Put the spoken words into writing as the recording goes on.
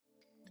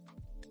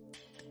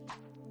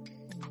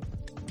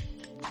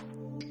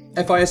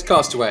FIS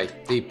Castaway,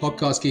 the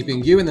podcast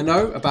keeping you in the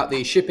know about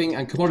the shipping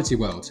and commodity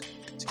world.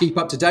 To keep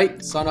up to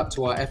date, sign up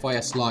to our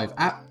FIS Live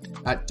app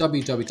at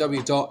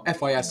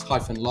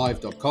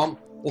www.fis-live.com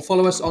or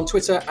follow us on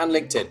Twitter and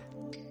LinkedIn.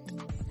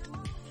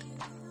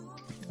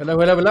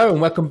 Hello,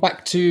 and welcome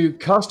back to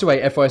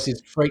Castaway,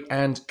 FIS's freight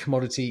and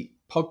commodity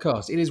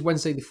podcast. It is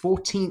Wednesday, the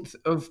 14th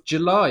of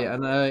July,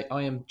 and I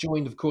am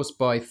joined, of course,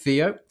 by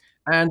Theo,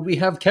 and we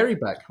have Kerry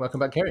back. Welcome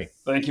back, Kerry.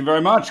 Thank you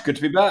very much. Good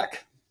to be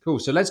back. Cool.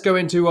 So let's go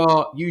into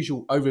our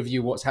usual overview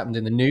of what's happened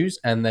in the news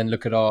and then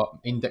look at our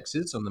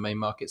indexes on the main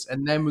markets.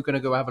 And then we're going to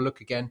go have a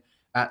look again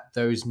at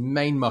those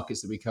main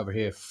markets that we cover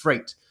here,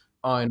 freight,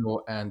 iron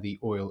ore, and the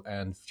oil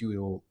and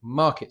fuel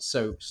markets.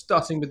 So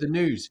starting with the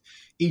news,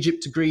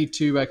 Egypt agreed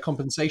to a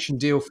compensation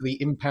deal for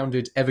the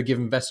impounded Ever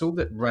Given vessel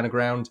that ran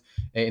aground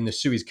in the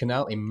Suez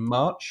Canal in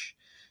March.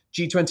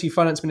 G20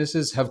 finance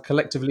ministers have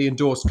collectively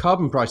endorsed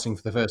carbon pricing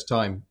for the first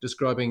time,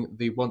 describing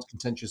the once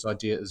contentious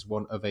idea as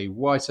one of a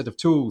wide set of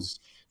tools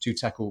to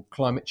tackle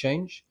climate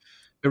change.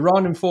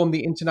 Iran informed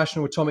the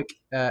International Atomic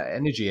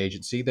Energy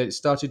Agency that it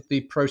started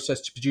the process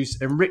to produce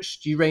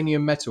enriched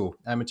uranium metal,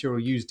 a material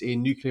used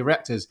in nuclear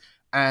reactors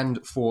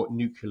and for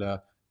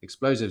nuclear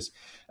explosives.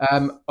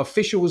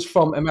 Officials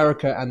from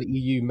America and the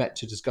EU met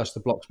to discuss the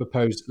bloc's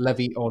proposed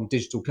levy on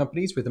digital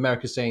companies, with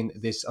America saying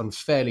this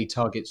unfairly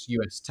targets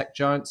US tech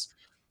giants.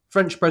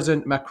 French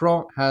President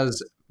Macron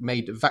has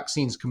made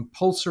vaccines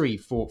compulsory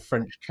for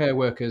French care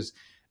workers,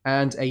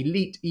 and a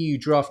leaked EU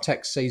draft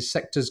text says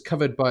sectors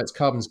covered by its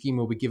carbon scheme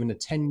will be given a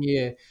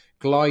 10-year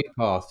glide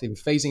path in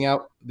phasing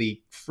out the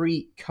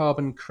free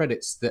carbon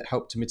credits that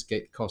help to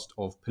mitigate the cost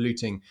of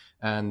polluting.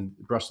 And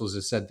Brussels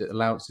has said that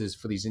allowances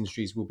for these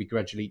industries will be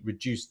gradually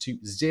reduced to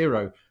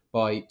zero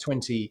by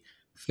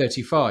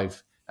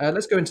 2035.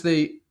 Let's go into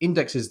the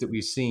indexes that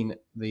we've seen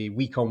the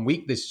week on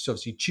week. This is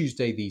obviously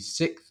Tuesday the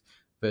 6th.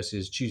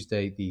 Versus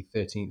Tuesday, the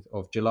 13th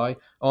of July.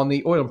 On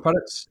the oil and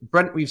products,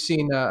 Brent, we've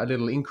seen a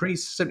little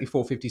increase,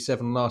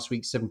 74.57 last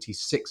week,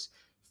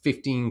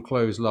 76.15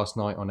 closed last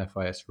night on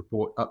FIS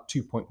report, up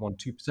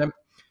 2.12%.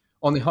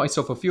 On the high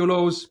sulfur fuel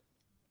oils,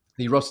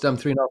 the Rotterdam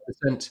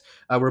 3.5%,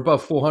 we're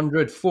above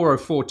 400,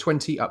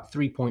 404.20, up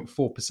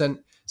 3.4%.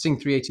 Sing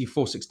 380,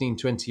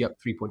 416.20, up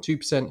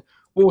 3.2%.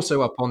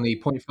 Also up on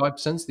the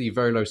 0.5%, the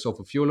very low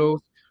sulfur fuel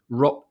oils,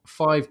 ROT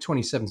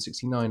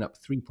 527.69, up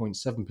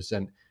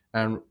 3.7%.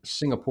 And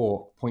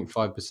Singapore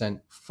 0.5%,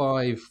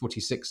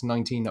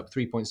 546.19, up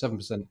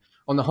 3.7%.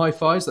 On the high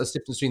fives, that's the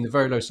difference between the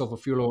very low sulfur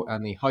fuel oil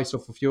and the high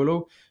sulfur fuel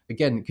oil.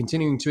 Again,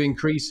 continuing to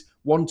increase,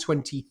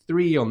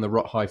 123 on the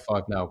ROT high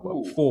five now, up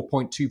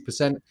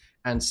 4.2%.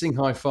 And Sing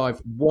high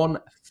five,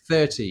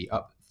 130,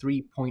 up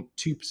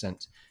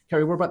 3.2%.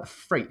 Kerry, what about the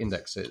freight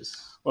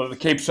indexes? Well, the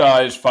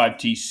Capesize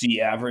 5TC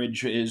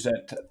average is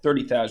at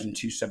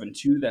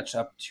 30,272. That's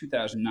up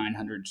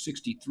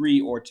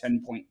 2,963 or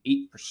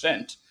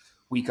 10.8%.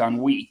 Week on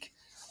week.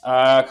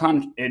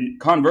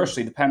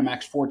 Conversely, the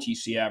Panamax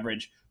 4TC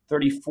average,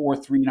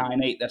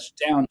 34,398. That's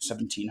down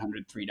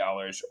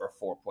 $1,703 or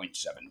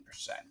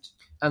 4.7%.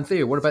 And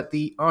Theo, what about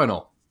the iron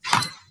ore?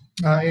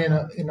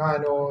 In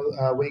iron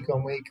ore, week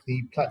on week,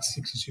 the Platts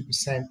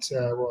 62%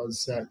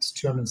 was at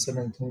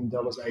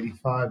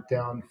 $217.85,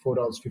 down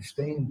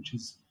 $4.15, which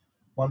is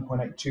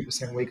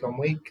 1.82% week on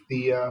week.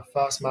 The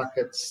fast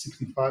market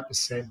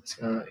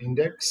 65%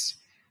 index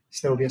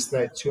settled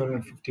yesterday at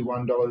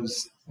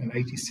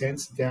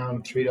 $251.80,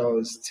 down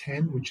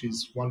 $3.10, which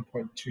is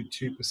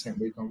 1.22%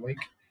 week on week.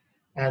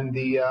 And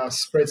the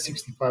spread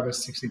 65 at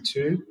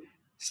 62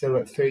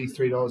 settled at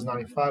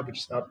 $33.95,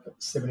 which is up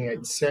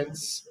 78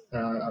 cents,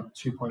 up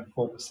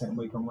 2.4%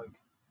 week on week.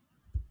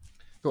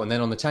 Cool. And then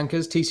on the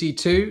tankers,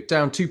 TC2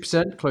 down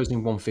 2%,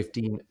 closing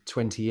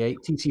 115.28.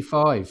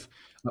 TC5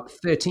 up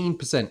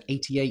 13%,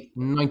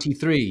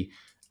 88.93.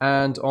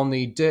 And on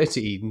the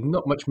dirty,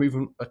 not much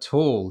movement at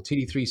all.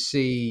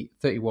 TD3C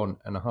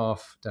 31.5,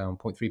 down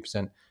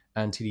 0.3%.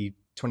 And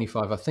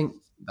TD25, I think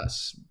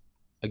that's,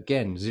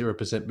 again,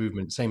 0%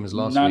 movement, same as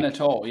last week. None at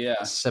all,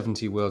 yeah.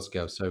 70 worlds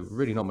ago, so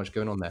really not much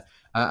going on there.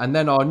 And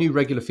then our new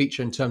regular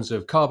feature in terms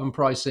of carbon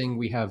pricing,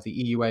 we have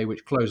the EUA,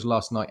 which closed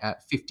last night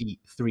at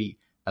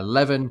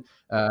 53.11.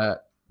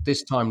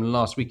 This time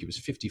last week, it was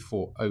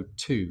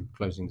 54.02,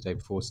 closing the day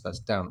before, so that's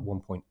down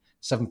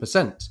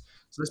 1.7%.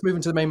 So let's move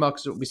into the main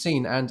markets that we've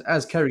seen. And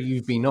as Kerry,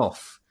 you've been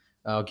off,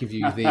 I'll give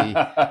you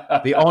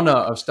the honour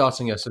of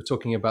starting us of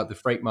talking about the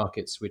freight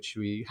markets, which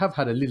we have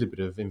had a little bit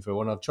of info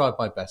on. I've tried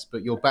my best,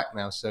 but you're back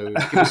now, so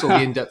give us all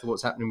the in-depth of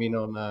what's happening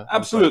on.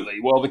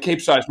 Absolutely. Well, the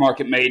Capesize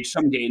market made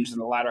some gains in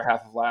the latter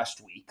half of last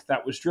week.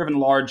 That was driven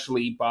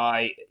largely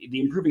by the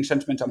improving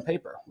sentiment on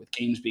paper, with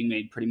gains being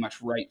made pretty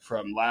much right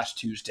from last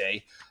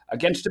Tuesday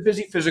against a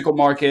busy physical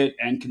market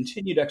and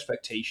continued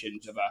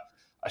expectations of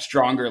a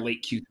stronger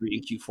late Q3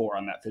 and Q4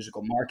 on that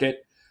physical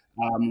market.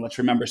 Let's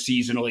remember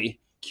seasonally,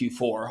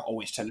 Q4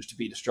 always tends to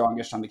be the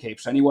strongest on the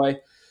Capes anyway.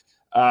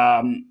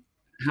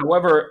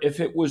 However,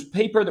 if it was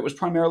paper that was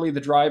primarily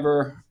the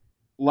driver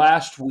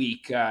last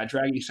week,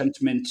 dragging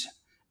sentiment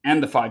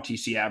and the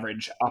 5TC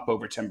average up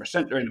over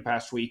 10% during the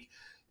past week,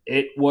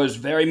 It was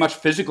very much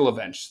physical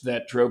events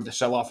that drove the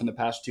sell-off in the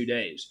past 2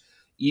 days.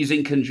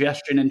 Easing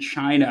congestion in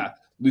China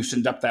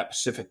loosened up that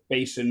Pacific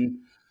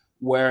basin,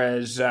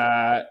 whereas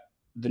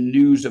the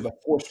news of a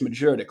force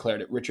majeure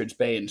declared at Richards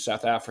Bay in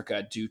South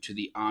Africa due to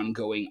the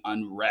ongoing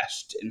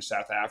unrest in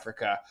South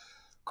Africa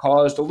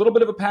caused a little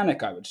bit of a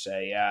panic, I would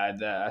say.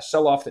 The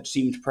sell-off that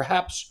seemed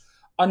perhaps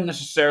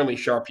unnecessarily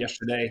sharp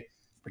yesterday,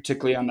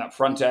 particularly on that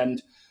front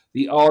end.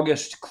 The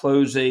August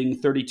closing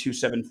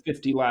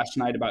 32,750 last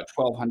night, about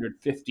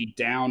 1,250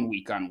 down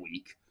week on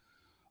week.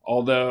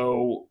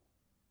 Although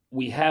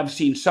we have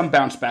seen some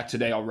bounce back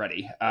today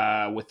already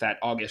with that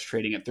August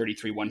trading at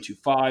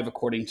 33,125,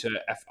 according to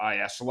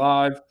FIS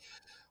Live.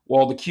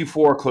 While the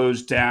Q4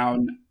 closed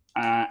down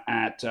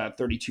at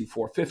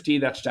 32,450,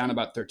 that's down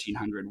about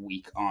 1,300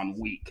 week on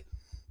week.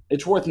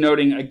 It's worth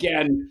noting,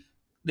 again,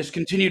 this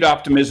continued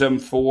optimism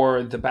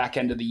for the back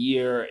end of the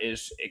year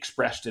is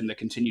expressed in the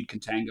continued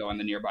contango on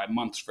the nearby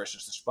months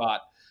versus the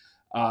spot.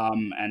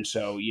 And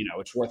so,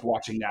 it's worth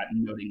watching that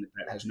and noting that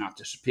that has not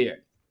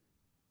disappeared.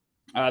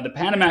 The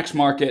Panamax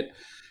market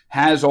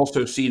has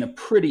also seen a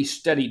pretty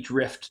steady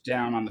drift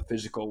down on the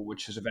physical,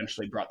 which has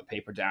eventually brought the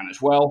paper down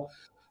as well.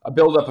 A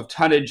buildup of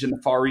tonnage in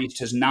the Far East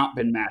has not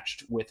been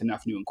matched with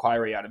enough new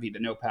inquiry out of either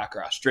NOPAC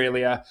or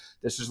Australia.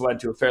 This has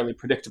led to a fairly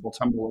predictable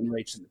tumble in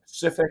rates in the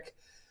Pacific.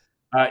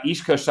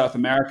 East Coast South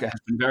America has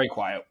been very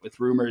quiet, with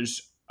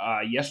rumors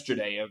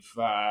yesterday of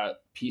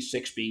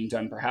P6 being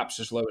done perhaps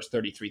as low as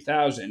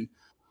 33,000,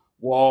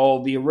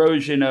 while the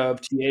erosion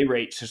of TA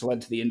rates has led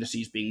to the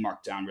indices being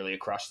marked down really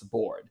across the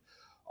board.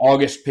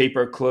 August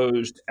paper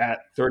closed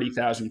at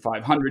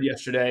 30,500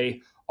 yesterday,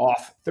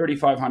 off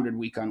 3,500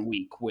 week on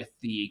week, with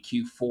the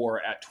Q4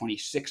 at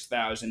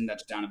 26,000.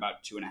 That's down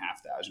about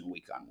 2,500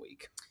 week on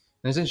week.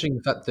 And it's interesting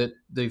the fact that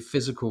the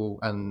physical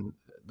and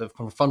the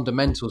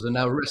fundamentals are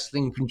now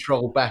wresting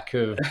control back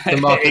of the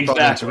market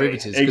on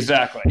derivatives.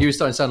 Exactly. You were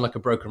starting to sound like a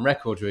broken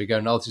record where you're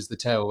going, this is the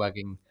tail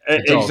wagging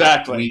the dog.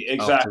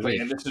 Exactly.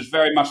 And this is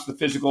very much the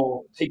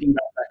physical taking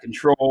back that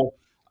control.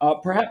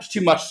 Perhaps too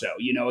much so.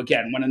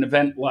 Again, when an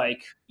event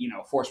like,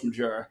 force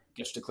majeure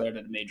gets declared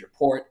at a major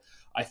port,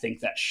 I think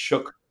that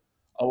shook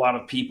a lot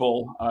of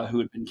people who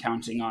had been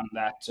counting on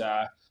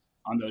that,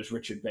 on those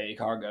Richard Bay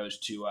cargoes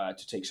to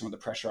take some of the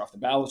pressure off the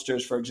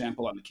ballasters, for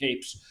example, on the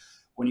Capes.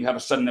 When you have a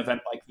sudden event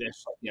like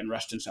this, like the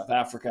unrest in South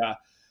Africa,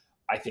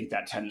 I think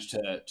that tends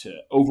to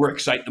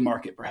overexcite the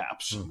market,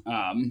 perhaps.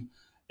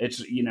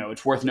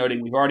 It's worth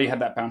noting we've already had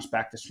that bounce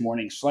back this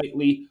morning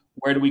slightly.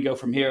 Where do we go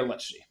from here?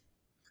 Let's see.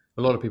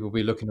 A lot of people will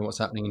be looking at what's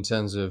happening in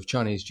terms of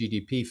Chinese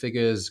GDP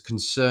figures,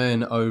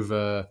 concern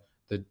over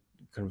the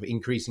kind of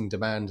increasing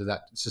demand,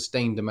 that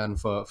sustained demand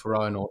for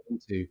iron ore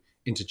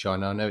into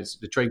China. I know it's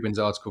the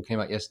TradeWinds article came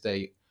out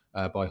yesterday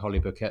by Holly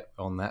Burkett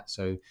on that.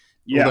 So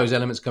all those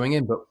elements coming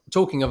in. But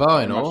talking of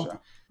iron ore,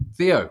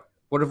 Theo,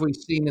 what have we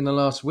seen in the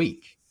last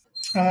week?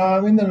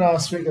 In the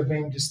last week, I've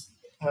been just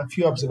a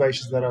few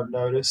observations that I've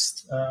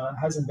noticed. It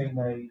hasn't been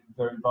a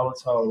very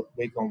volatile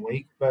week on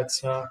week, but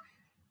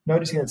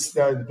noticing that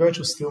the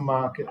virtual steel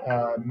market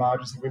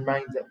margins have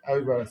remained at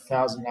over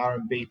 1,000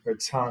 RMB per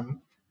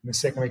tonne in the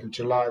second week of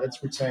July.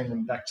 That's returning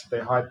them back to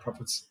their high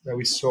profits that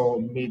we saw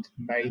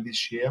mid-May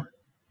this year.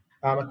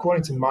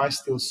 According to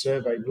MySteel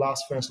survey,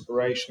 blast furnace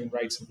operation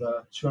rates of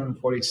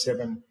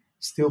 247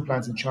 steel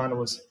plants in China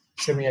was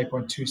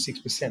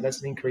 78.26%.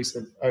 That's an increase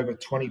of over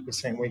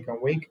 20% week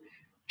on week,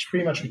 which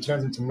pretty much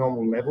returns into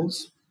normal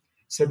levels.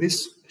 So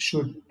this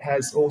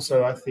has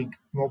also, I think,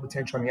 more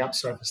potential on the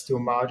upside for steel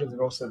margins,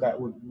 and also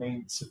that would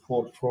mean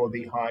support for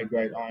the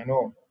high-grade iron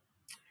ore.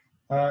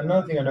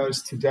 Another thing I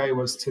noticed today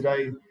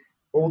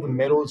all the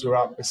metals are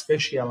up,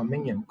 especially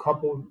aluminium.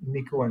 Copper,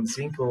 nickel, and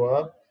zinc are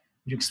up,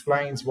 which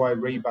explains why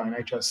rebar and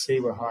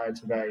HRC were higher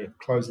today at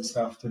close this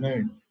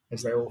afternoon,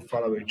 as they all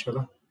follow each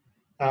other.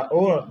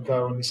 Ore,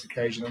 though, on this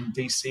occasion, on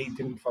DC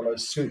didn't follow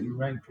suit. It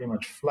remained pretty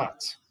much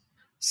flat.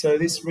 So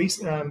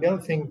the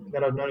other thing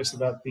that I've noticed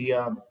about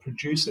the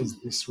producers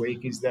this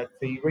week is that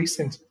the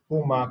recent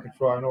bull market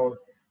for iron ore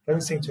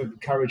doesn't seem to have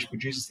encouraged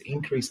producers to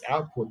increase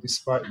output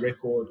despite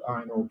record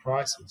iron ore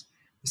prices.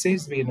 There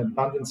seems to be an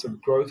abundance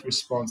of growth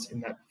response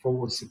in that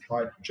forward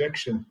supply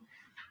projection.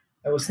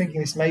 I was thinking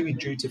this may be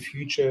due to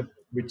future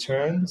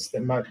returns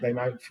that they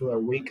might feel are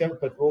weaker,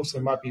 but also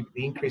might be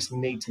the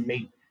increasing need to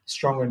meet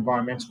stronger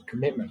environmental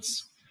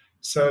commitments.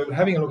 So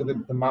having a look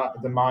at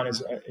the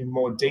miners in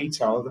more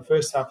detail, the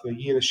first half of the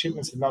year, the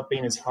shipments have not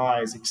been as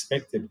high as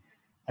expected,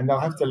 and they'll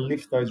have to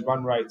lift those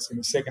run rates in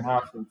the second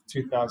half of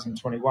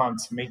 2021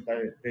 to meet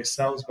their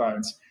sales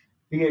guidance.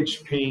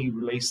 BHP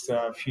released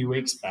a few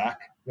weeks back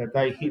that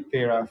they hit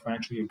their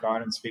financial year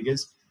guidance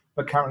figures,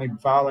 but currently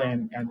Vale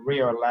and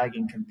Rio are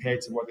lagging compared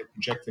to what their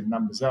projected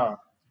numbers are.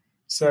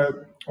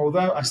 So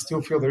although I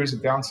still feel there is a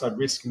downside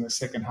risk in the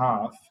second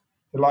half,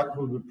 the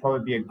likelihood would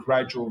probably be a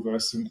gradual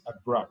versus an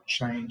abrupt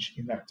change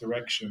in that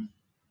direction.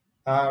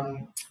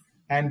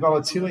 And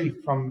volatility,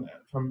 from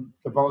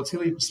the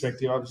volatility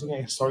perspective, I was looking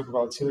at historical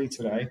volatility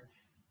today.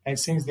 And it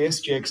seems the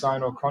SGX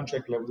iron ore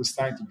contract levels are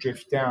starting to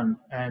drift down,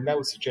 and that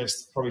would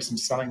suggest probably some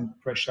selling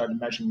pressure, I'd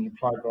imagine, the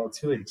implied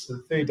volatility. So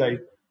the 30-day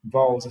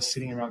vols are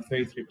sitting around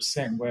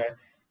 33%, where,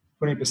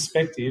 putting in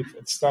perspective,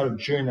 at the start of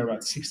June, they're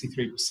at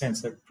 63%,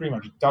 so pretty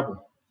much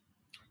double.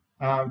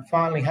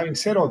 Finally, having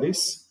said all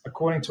this,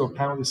 according to a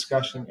panel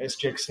discussion,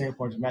 SGX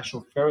Singapore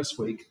International Ferrous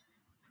Week,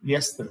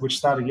 which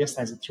started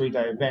yesterday as a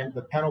 3-day event,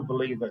 the panel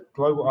believed that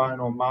global iron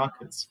ore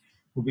markets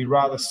will be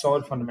rather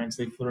solid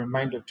fundamentally for the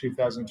remainder of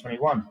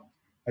 2021,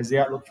 as the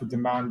outlook for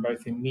demand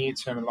both in near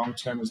term and long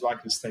term is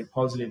likely to stay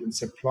positive and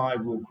supply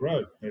will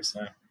grow, they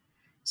say.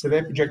 So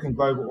they're projecting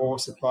global ore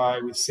supply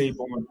with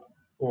seaborne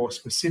ore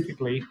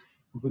specifically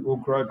will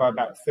grow by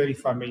about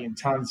 35 million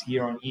tonnes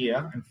year on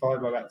year and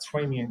followed by about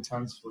 20 million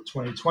tonnes for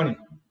 2020.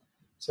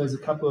 So there's a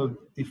couple of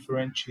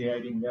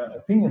differentiating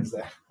opinions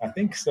there, I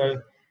think.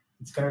 So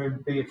it's going to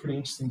be a pretty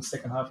interesting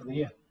second half of the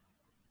year.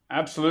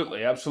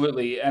 Absolutely,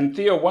 absolutely. And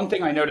Theo, one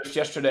thing I noticed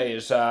yesterday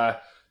is the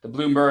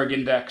Bloomberg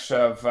index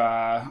of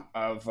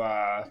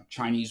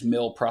Chinese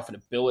mill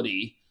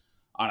profitability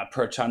on a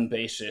per ton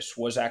basis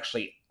was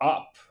actually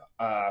up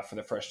for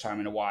the first time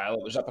in a while.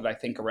 It was up at, I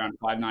think, around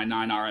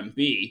 599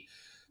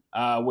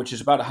 RMB, which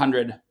is about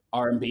 100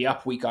 RMB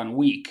up week on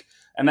week.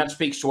 And that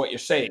speaks to what you're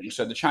saying.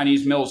 So the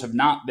Chinese mills have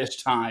not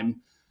this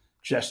time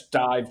just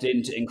dived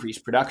into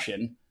increased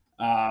production.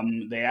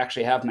 They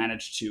actually have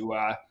managed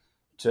to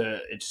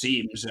it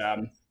seems,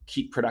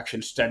 keep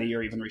production steady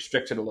or even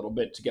restrict it a little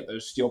bit to get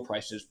those steel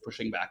prices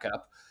pushing back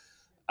up.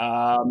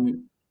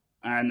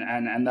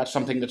 And that's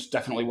something that's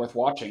definitely worth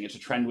watching. It's a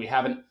trend we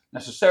haven't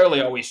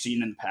necessarily always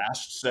seen in the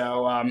past.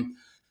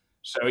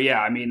 So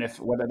yeah, I mean,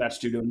 whether that's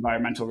due to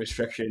environmental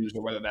restrictions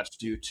or whether that's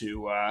due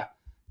to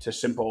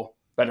simple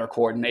better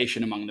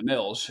coordination among the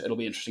mills, it'll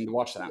be interesting to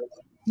watch that.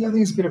 Yeah, I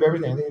think it's a bit of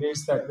everything. I think it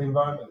is that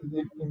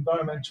the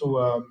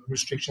environmental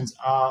restrictions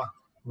are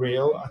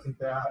real. I think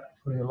they are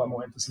putting a lot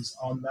more emphasis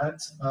on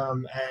that.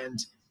 And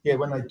yeah,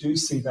 when they do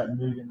see that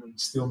move in the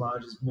steel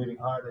margins moving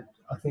higher,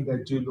 I think they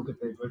do look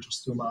at their virtual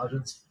steel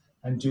margins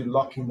and do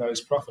lock in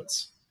those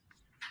profits.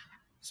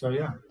 So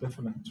yeah,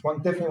 definitely. It's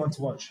definitely one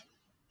to watch.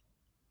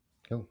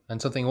 Cool.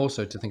 And something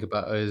also to think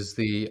about is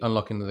the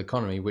unlocking of the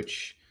economy,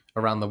 which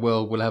around the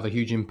world will have a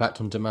huge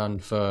impact on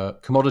demand for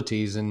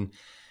commodities. And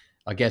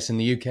I guess in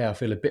the UK, I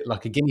feel a bit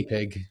like a guinea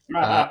pig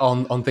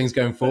on things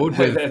going forward.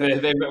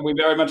 We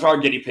very much are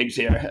guinea pigs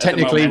here.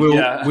 Technically, we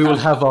will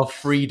have our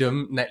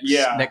freedom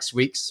next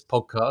week's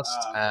podcast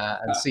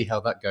and see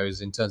how that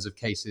goes in terms of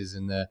cases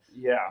and the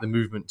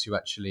movement to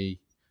actually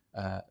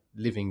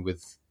living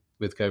with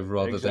COVID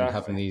rather than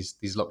having these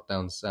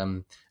lockdowns.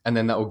 And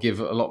then that will give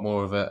a lot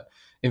more of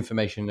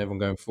information everyone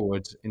going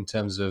forward in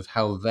terms of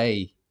how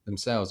they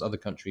themselves, other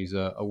countries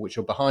which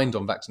are behind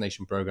on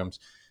vaccination programs,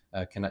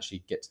 can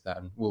actually get to that.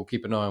 And we'll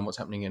keep an eye on what's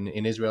happening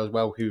in Israel as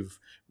well, who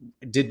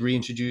did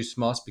reintroduce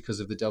masks because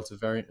of the Delta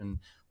variant, and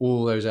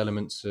all those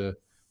elements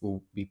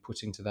will be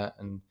put into that.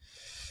 And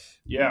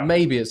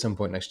maybe at some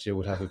point next year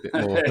we'll have a bit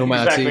more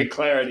normality. Exactly,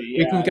 clarity.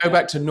 We can go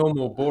back to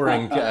normal,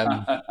 boring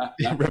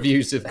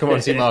reviews of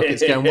commodity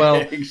markets going, well,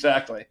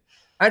 exactly.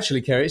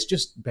 Actually, Kerry, it's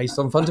just based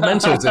on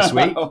fundamentals this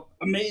week.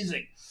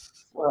 Amazing.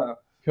 Wow.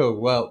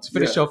 Cool. Well, to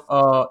finish off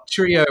our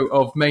trio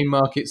of main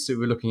markets, so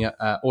we're looking at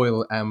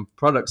oil and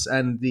products.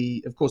 And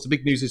of course, the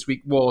big news this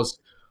week was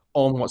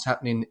on what's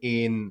happening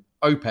in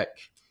OPEC.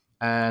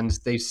 And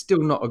they've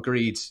still not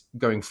agreed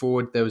going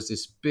forward. There was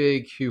this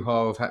big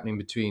hoo-ha of happening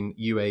between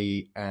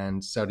UAE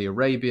and Saudi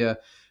Arabia,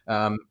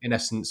 in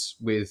essence,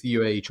 with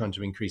UAE trying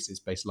to increase its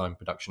baseline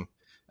production.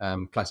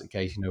 Classic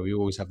case, we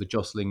always have the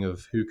jostling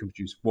of who can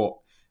produce what,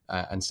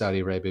 and Saudi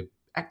Arabia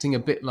acting a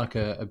bit like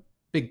a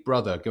big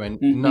brother going,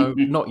 no,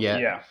 not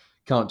yet,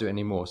 can't do it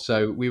anymore.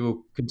 So we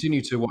will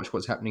continue to watch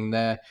what's happening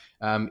there.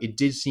 It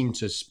did seem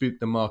to spook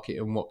the market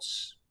and what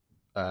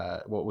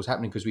was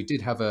happening, because we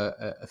did have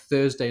a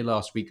Thursday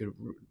last week, a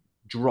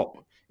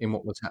drop in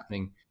what was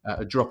happening,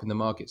 a drop in the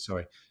market,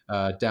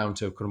 down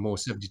to kind of more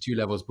 72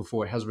 levels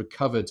before it has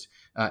recovered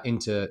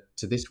into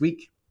this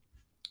week.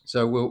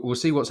 So we'll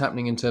see what's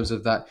happening in terms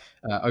of that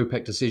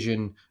OPEC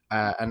decision,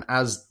 and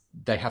as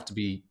they have to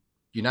be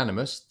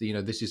unanimous,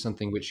 this is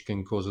something which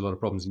can cause a lot of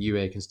problems, and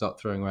UAE can start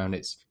throwing around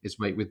its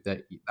weight with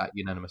that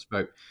unanimous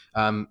vote.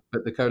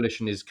 But the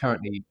coalition is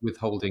currently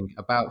withholding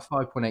about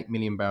 5.8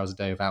 million barrels a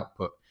day of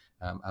output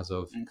as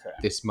of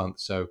this month.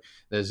 So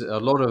there's a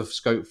lot of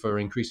scope for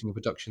increasing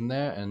production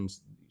there, and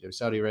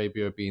Saudi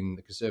Arabia being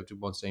the conservative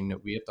one saying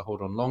that we have to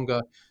hold on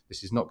longer.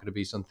 This is not going to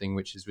be something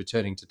which is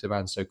returning to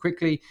demand so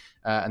quickly.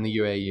 And the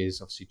UAE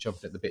is obviously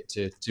jumping at the bit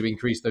to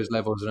increase those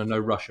levels. And I know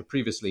Russia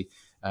previously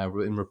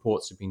in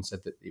reports have been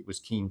said that it was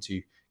keen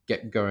to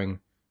get going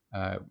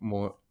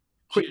more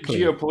quickly.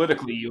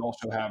 Geopolitically, you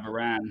also have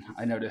Iran,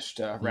 I noticed,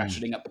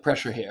 ratcheting up the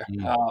pressure here,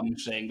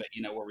 saying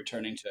that, we're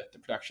returning to the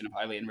production of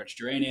highly enriched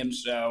uranium.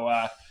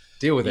 So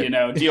deal with it.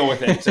 Deal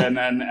with it.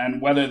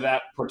 and whether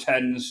that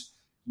portends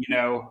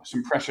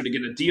some pressure to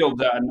get a deal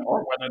done,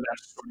 or whether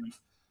that's sort of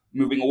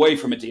moving away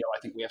from a deal, I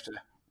think we have to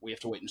we have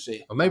to wait and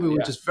see. Or maybe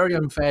we're just very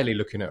unfairly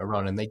looking at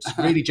Iran, and they just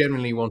really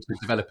genuinely want to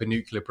develop a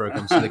nuclear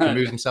program so they can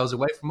move themselves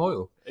away from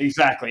oil.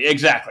 Exactly.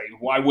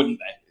 Why wouldn't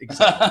they?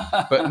 Exactly.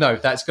 But no,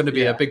 that's going to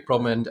be a big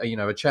problem and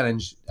a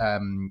challenge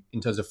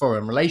in terms of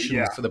foreign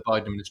relations for the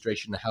Biden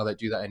administration and how they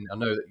do that. And I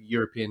know that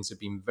Europeans have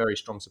been very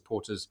strong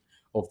supporters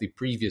of the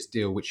previous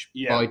deal, which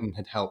Biden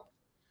had helped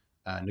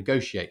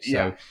negotiate.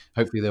 So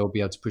hopefully they'll be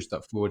able to push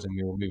that forward, and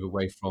we will move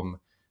away from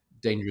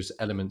dangerous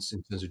elements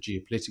in terms of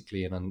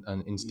geopolitically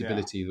and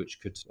instability,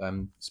 which could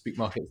speak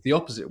markets the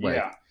opposite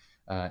way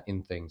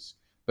in things.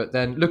 But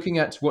then looking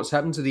at what's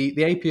happened to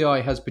the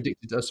API has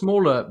predicted a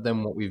smaller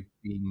than what we've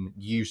been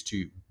used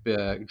to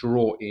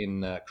draw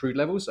in crude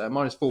levels,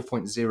 minus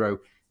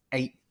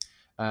 4.08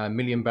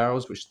 million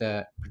barrels, which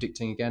they're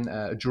predicting again.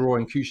 A draw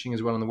in Cushing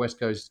as well on the West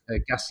Coast, a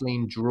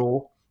gasoline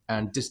draw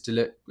and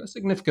distillate, a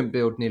significant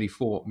build, nearly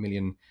 4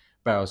 million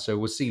barrels. So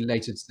we'll see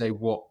later today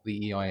what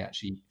the EI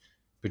actually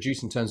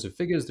produce in terms of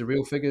figures, the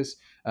real figures.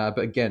 But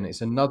again,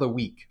 it's another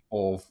week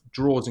of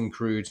draws in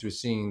crude. We're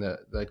seeing the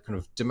kind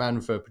of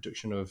demand for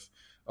production of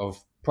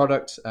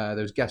product.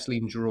 There's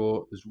gasoline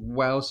draw as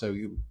well. So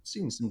you've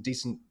seen some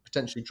decent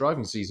potentially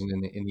driving season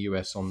in the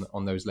US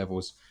on those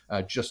levels.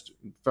 Just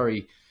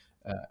very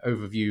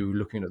overview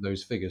looking at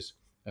those figures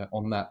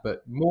on that.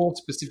 But more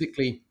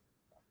specifically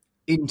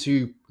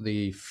into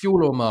the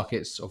fuel oil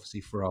markets, obviously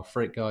for our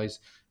freight guys,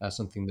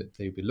 something that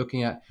they'll be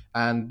looking at.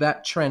 And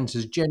that trend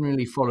has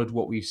generally followed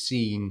what we've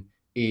seen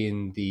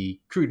in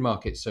the crude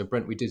market. So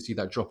Brent, we did see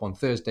that drop on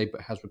Thursday,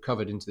 but has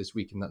recovered into this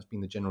week, and that's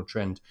been the general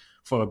trend,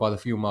 followed by the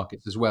fuel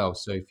markets as well.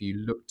 So if you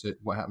looked at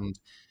what happened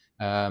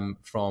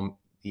from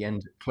the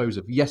end close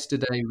of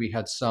yesterday, we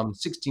had some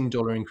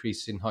 $16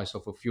 increase in high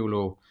sulfur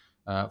fuel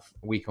oil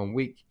week on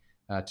week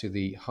to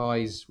the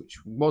highs,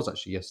 which was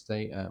actually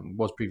yesterday,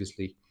 was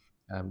previously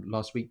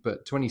last week,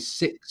 but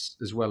 26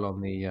 as well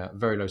on the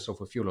very low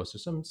sulfur fuel oil. So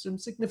some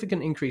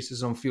significant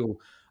increases on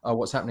fuel.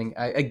 What's happening?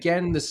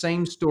 Again, the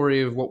same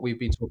story of what we've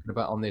been talking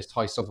about on this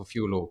high sulfur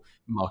fuel oil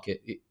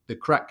market. The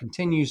crack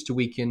continues to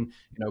weaken.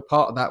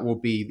 Part of that will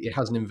be it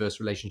has an inverse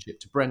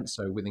relationship to Brent.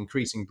 So with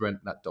increasing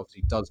Brent, that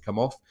obviously does come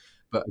off.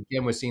 But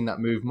again, we're seeing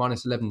that move.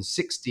 Minus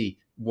 1160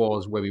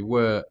 was where we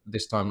were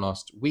this time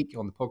last week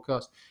on the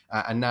podcast,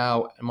 and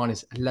now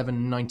minus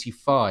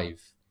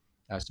 1195.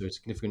 So a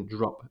significant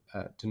drop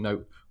to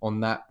note on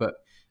that, but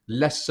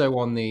less so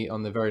on the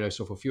very low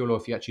sulfur fuel oil.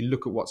 If you actually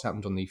look at what's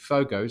happened on the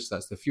FOGOs,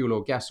 that's the fuel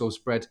oil gas oil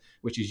spread,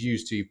 which is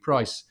used to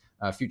price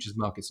futures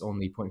markets on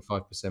the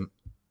 0.5%,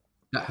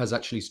 that has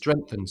actually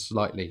strengthened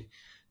slightly.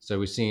 So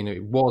we're seeing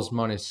it was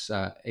minus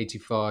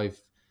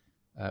 85.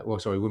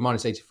 We're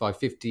minus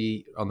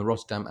 85.50 on the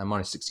Rotterdam and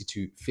minus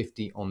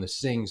 62.50 on the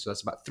Sing. So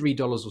that's about $3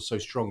 or so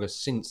stronger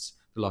since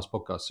the last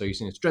podcast. So you're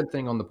seeing a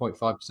strengthening on the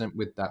 0.5%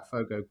 with that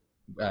FOGO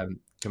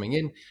coming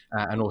in,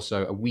 and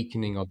also a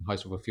weakening of high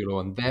sulfur fuel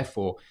oil. And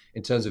therefore,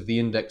 in terms of the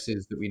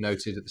indexes that we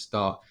noted at the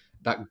start,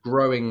 that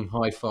growing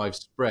high five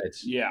spread,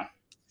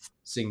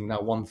 seeing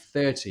now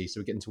 130. So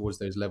we're getting towards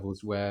those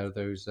levels where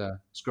those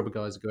scrubber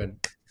guys are going,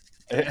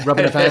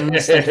 rubbing their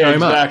hands. Thank you very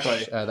much.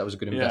 That was a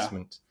good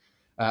investment.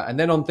 And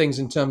then on things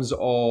in terms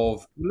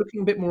of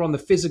looking a bit more on the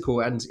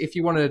physical, and if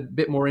you want a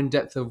bit more in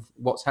depth of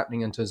what's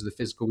happening in terms of the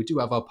physical, we do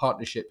have our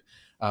partnership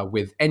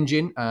with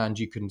Engine, and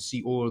you can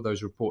see all of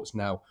those reports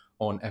now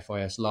on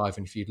FIS Live.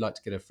 And if you'd like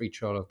to get a free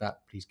trial of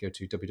that, please go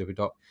to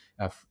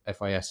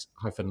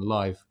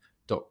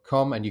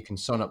www.fis-live.com and you can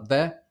sign up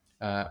there.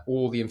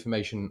 All the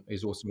information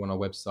is also on our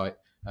website,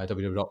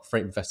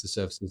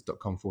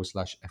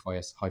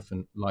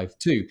 www.freightinvestorservices.com/FIS-live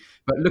too.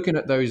 But looking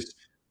at those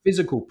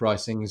physical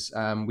pricings,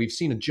 we've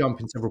seen a jump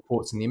in several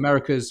ports in the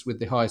Americas, with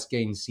the highest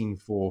gains seen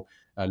for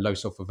low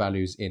sulfur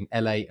values in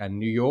LA and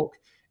New York.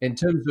 In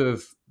terms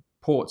of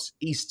ports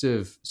east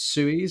of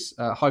Suez,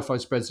 high five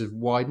spreads have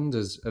widened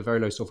as very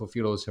low sulfur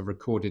fuel oils have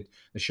recorded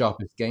the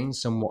sharpest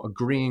gains, somewhat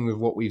agreeing with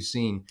what we've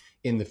seen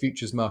in the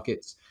futures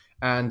markets.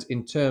 And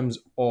in terms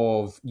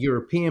of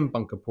European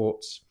bunker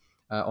ports,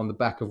 on the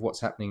back of what's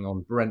happening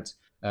on Brent,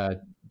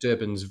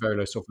 Durban's very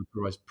low sulfur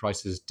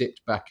prices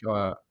dipped back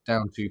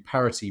down to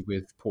parity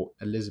with Port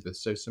Elizabeth.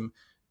 So some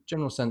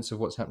general sense of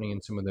what's happening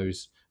in some of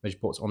those major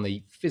ports on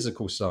the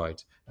physical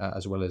side,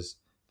 as well as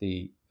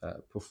the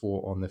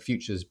before on the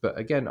futures. But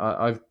again,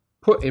 I've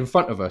put in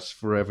front of us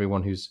for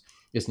everyone who's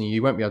listening,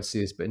 you won't be able to see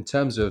this, but in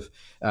terms of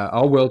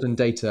our world and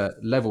data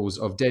levels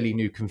of daily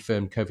new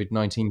confirmed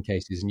COVID-19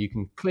 cases, and you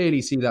can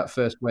clearly see that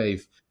first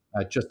wave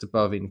just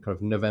above in kind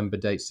of November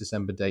dates,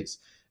 December dates,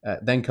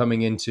 then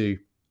coming into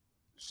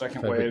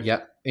second wave,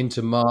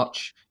 into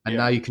March, and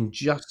now you can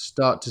just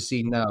start to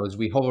see now as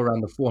we hover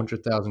around the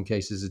 400,000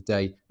 cases a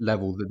day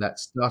level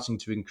that's starting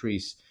to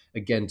increase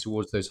again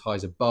towards those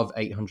highs above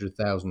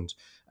 800,000,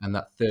 and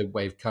that third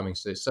wave coming.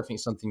 So it's definitely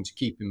something to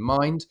keep in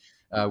mind.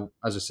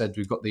 As I said,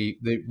 we've got the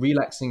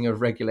relaxing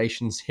of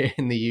regulations here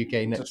in the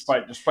UK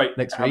despite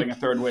next having week. A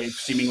third wave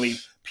seemingly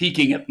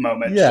peaking at the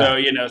moment.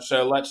 So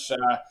so let's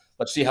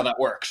see how that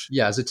works.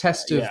 As a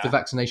test of the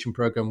vaccination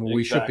program,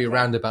 we should be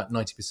around about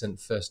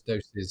 90% first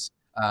doses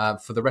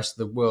for the rest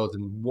of the world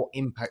and what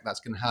impact that's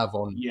going to have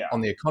on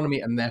the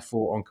economy and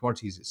therefore on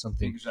commodities. It's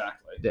something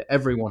that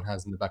everyone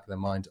has in the back of their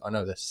mind. I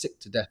know they're sick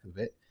to death of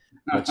it,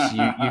 but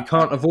you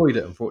can't avoid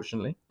it,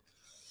 unfortunately.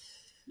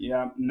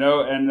 Yeah,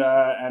 no,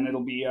 and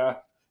it'll be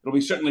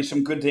certainly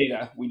some good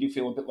data. We do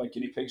feel a bit like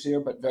guinea pigs here,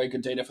 but very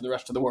good data for the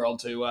rest of the world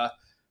to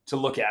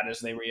look at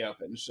as they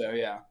reopen. So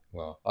yeah.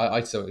 Well,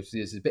 I thought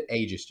it's a bit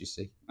ageist, you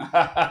see.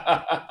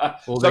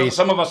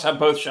 Some of us have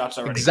both shots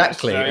already.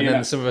 Exactly, so, and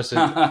then some of us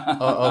are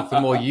of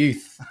the more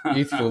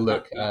youthful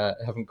look.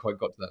 Haven't quite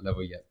got to that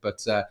level yet.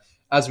 But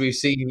as we've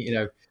seen,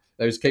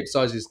 those cape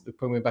sizes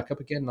pulling back up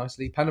again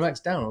nicely.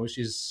 Panamax down, which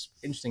is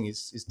interesting.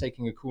 Is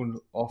taking a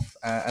cool off,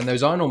 and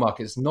those iron ore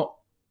markets not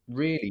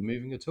really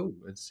moving at all.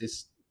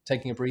 It's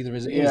taking a breather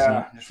as it is.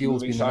 Yeah,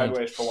 fuel's been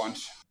sideways for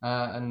once.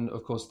 And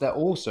of course, they're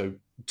also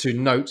to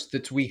note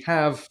that we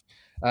have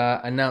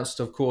announced,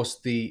 of course,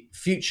 the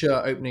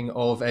future opening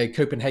of a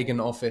Copenhagen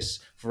office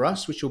for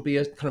us, which will be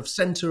a kind of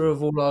center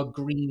of all our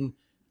green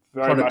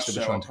very much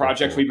so. A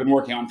project we've been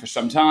working on for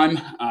some time,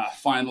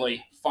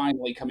 finally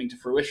coming to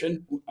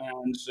fruition.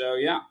 And so,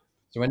 yeah.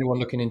 So anyone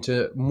looking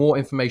into more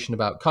information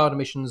about carbon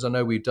emissions, I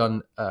know we've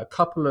done a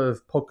couple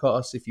of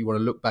podcasts if you want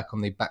to look back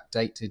on the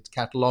backdated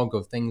catalogue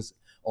of things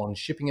on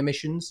shipping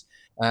emissions.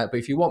 But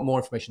if you want more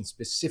information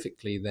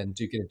specifically, then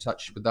do get in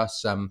touch with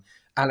us.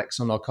 Alex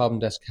on our carbon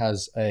desk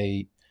has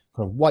a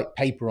kind of white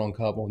paper on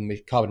carbon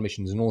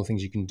emissions and all the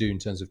things you can do in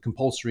terms of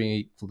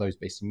compulsory for those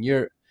based in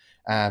Europe,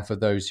 and for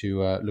those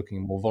who are looking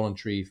at more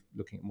voluntary,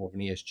 looking at more of an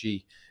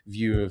ESG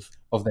view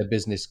of their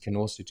business, can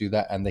also do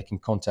that. And they can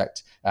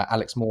contact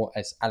Alex Moore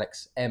as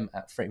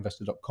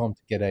alexm@freightinvestor.com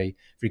to get a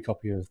free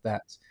copy of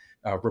that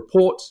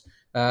report.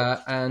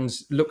 And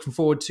looking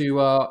forward to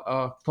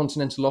our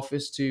continental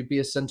office to be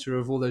a center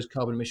of all those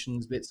carbon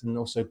emissions bits, and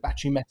also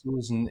battery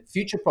metals and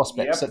future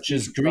prospects such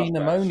as green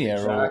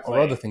ammonia or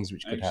other things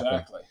which could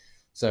happen.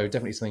 So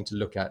definitely something to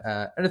look at.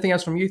 Anything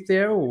else from you,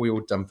 Theo, or are we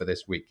all done for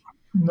this week?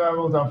 No, we're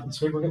all done for this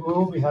week.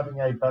 We'll be having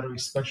a battery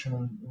special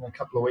in a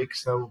couple of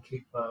weeks, so we'll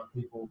keep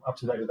people up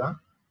to date with that.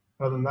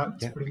 Other than that,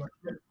 it's pretty much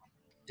it.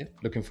 Yeah,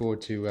 looking forward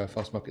to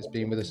Fastmarkets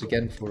being with us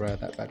again for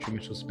that battery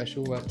metal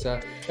special. But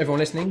everyone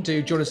listening,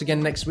 do join us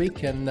again next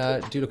week, and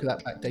do look at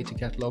that backdated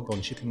catalogue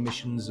on shipping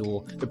emissions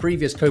or the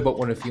previous Cobalt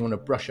one if you want to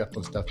brush up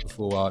on stuff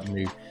before our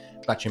new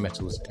battery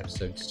metals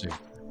episodes too.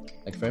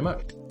 Thank you very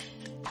much.